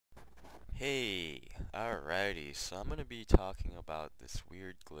Hey, alrighty, so I'm gonna be talking about this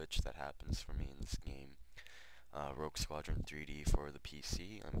weird glitch that happens for me in this game, Rogue Squadron 3D for the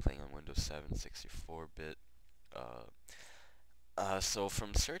PC. I'm playing on Windows 7 64-bit. Uh, so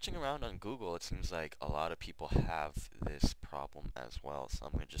from searching around on Google, it seems like a lot of people have this problem as well, so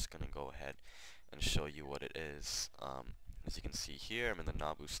I'm just gonna go ahead and show you what it is. As you can see here, I'm in the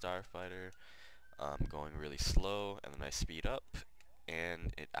Naboo Starfighter. Going really slow, and then I speed up,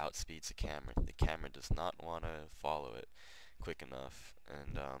 and it outspeeds the camera. The camera does not want to follow it quick enough,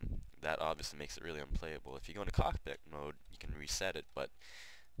 and that obviously makes it really unplayable. If you go into cockpit mode, you can reset it, but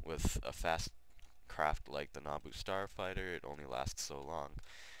with a fast craft like the Naboo Starfighter, it only lasts so long.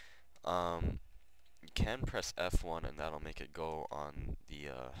 You can press F1, and that'll make it go on the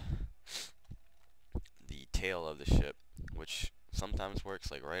tail of the ship, which sometimes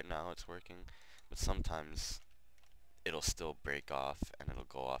works. Like right now, it's working, but sometimes it'll still break off and it'll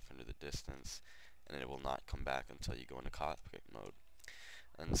go off into the distance, and it will not come back until you go into cockpit mode.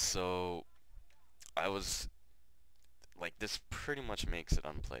 And so I was like, this pretty much makes it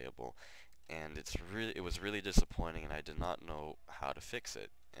unplayable, and it was really disappointing, and I did not know how to fix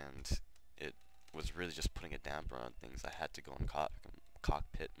it, and it was really just putting a damper on things. I had to go in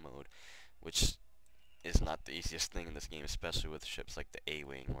cockpit mode, which is not the easiest thing in this game, especially with ships like the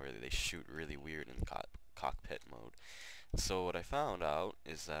A-Wing, where they shoot really weird in cockpit mode. So what I found out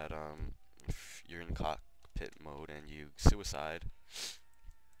is that if you're in cockpit mode and you suicide,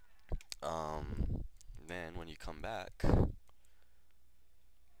 then when you come back,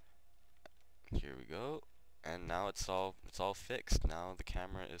 here we go, and now it's all fixed. Now the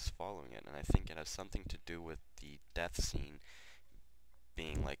camera is following it, and I think it has something to do with the death scene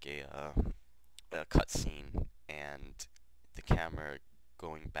being like a cutscene, and the camera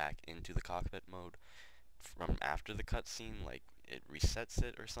going back into the cockpit mode from after the cutscene, like it resets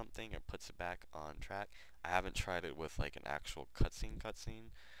it or something, or puts it back on track. I haven't tried it with like an actual cutscene.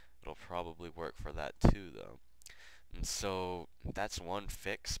 It'll probably work for that too, though. And so that's one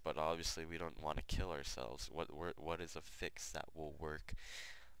fix, but obviously we don't want to kill ourselves. What is a fix that will work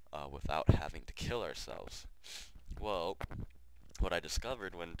without having to kill ourselves? Well, what I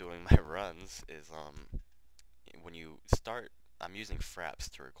discovered when doing my runs is when you start, I'm using Fraps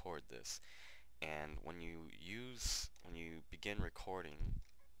to record this, and when you begin recording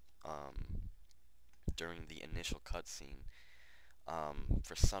during the initial cutscene,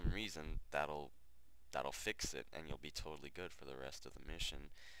 for some reason that'll fix it, and you'll be totally good for the rest of the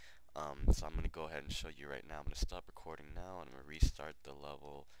mission. So I'm gonna go ahead and show you right now. I'm gonna stop recording now, and I'm gonna restart the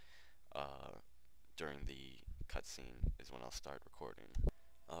level during the cutscene is when I'll start recording.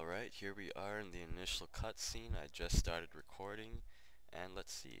 Alright, here we are in the initial cutscene. I just started recording, and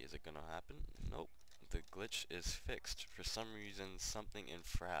let's see, is it gonna happen? Nope. The glitch is fixed. For some reason, something in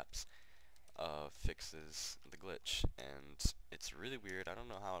Fraps fixes the glitch, and it's really weird. I don't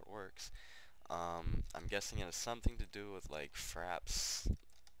know how it works. I'm guessing it has something to do with like Fraps,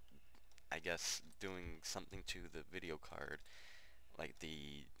 I guess, doing something to the video card, like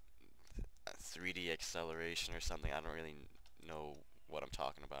the 3D acceleration or something. I don't really know what I'm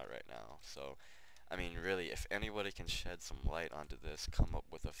talking about right now. So, I mean, really, if anybody can shed some light onto this, come up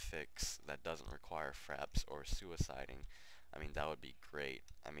with a fix that doesn't require fraps or suiciding, I mean, that would be great.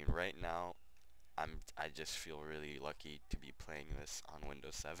 I mean, right now, I just feel really lucky to be playing this on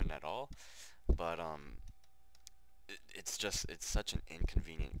Windows 7 at all. But it's such an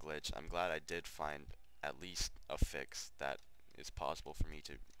inconvenient glitch. I'm glad I did find at least a fix that is possible for me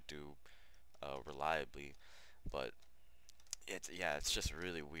to do reliably. But it's just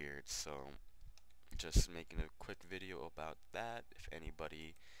really weird. So just making a quick video about that. If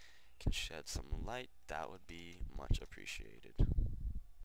anybody can shed some light, that would be much appreciated.